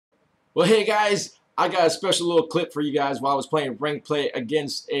Well, hey guys, I got a special little clip for you guys while I was playing rank play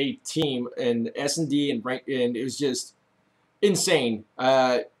against a team in S&D and rank, and it was just insane.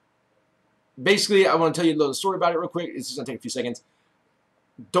 Basically, I want to tell you a little story about it real quick. It's just gonna take a few seconds.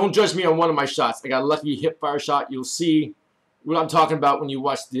 Don't judge me on one of my shots. I got a lucky hip fire shot. You'll see what I'm talking about when you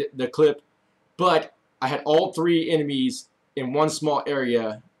watch the clip. But I had all three enemies in one small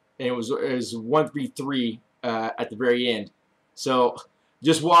area, and it was 1-3-3 at the very end. So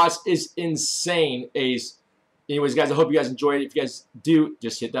just watch. It's insane, Ace. Anyways, guys, I hope you guys enjoyed it. If you guys do,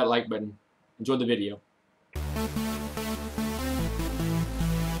 just hit that like button. Enjoy the video.